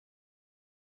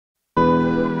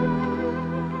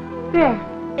There.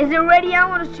 Is it ready? I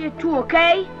want to see it too,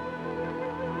 okay?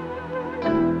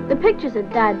 The pictures are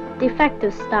dead.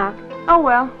 Defective stock. Oh,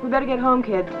 well, we better get home,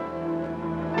 kids.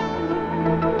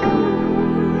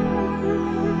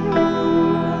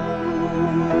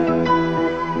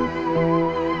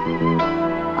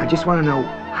 I just want to know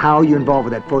how you're involved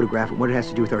with that photograph and what it has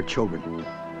to do with our children.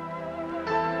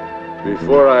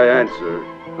 Before I answer,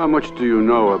 how much do you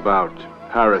know about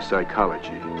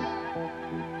parapsychology?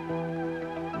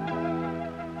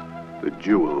 The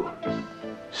jewel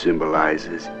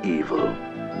symbolizes evil.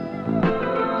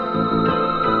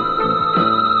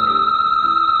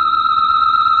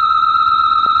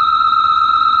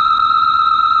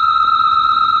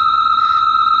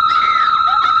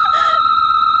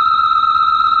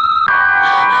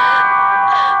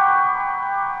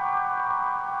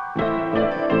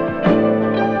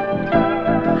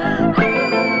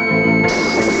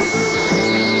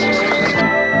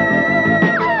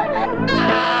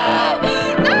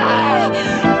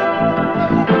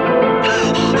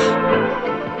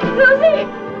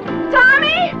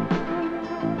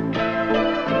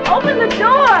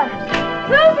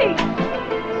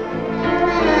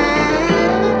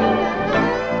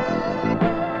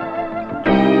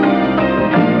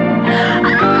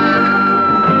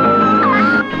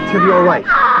 It's gonna be all right.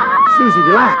 Susie,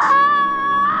 relax.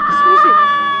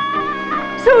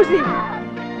 Susie!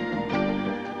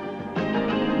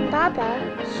 Papa,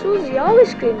 Susie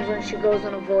always screams when she goes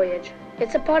on a voyage.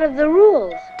 It's a part of the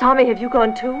rules. Tommy, have you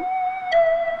gone too?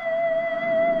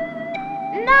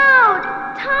 No!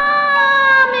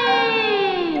 Tommy!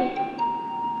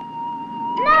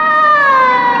 No!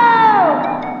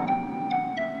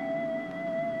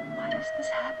 Why is this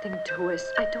happening to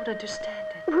us? I don't understand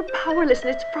it. We're powerless and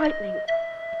it's frightening.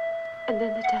 And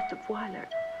then the death of Weiler.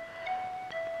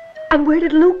 And where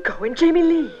did Luke go and Jamie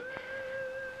Lee?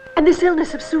 And this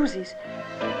illness of Susie's.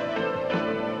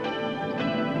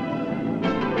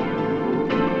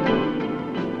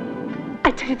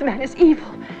 I tell you, the man is evil.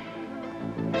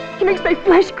 He makes my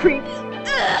flesh creep.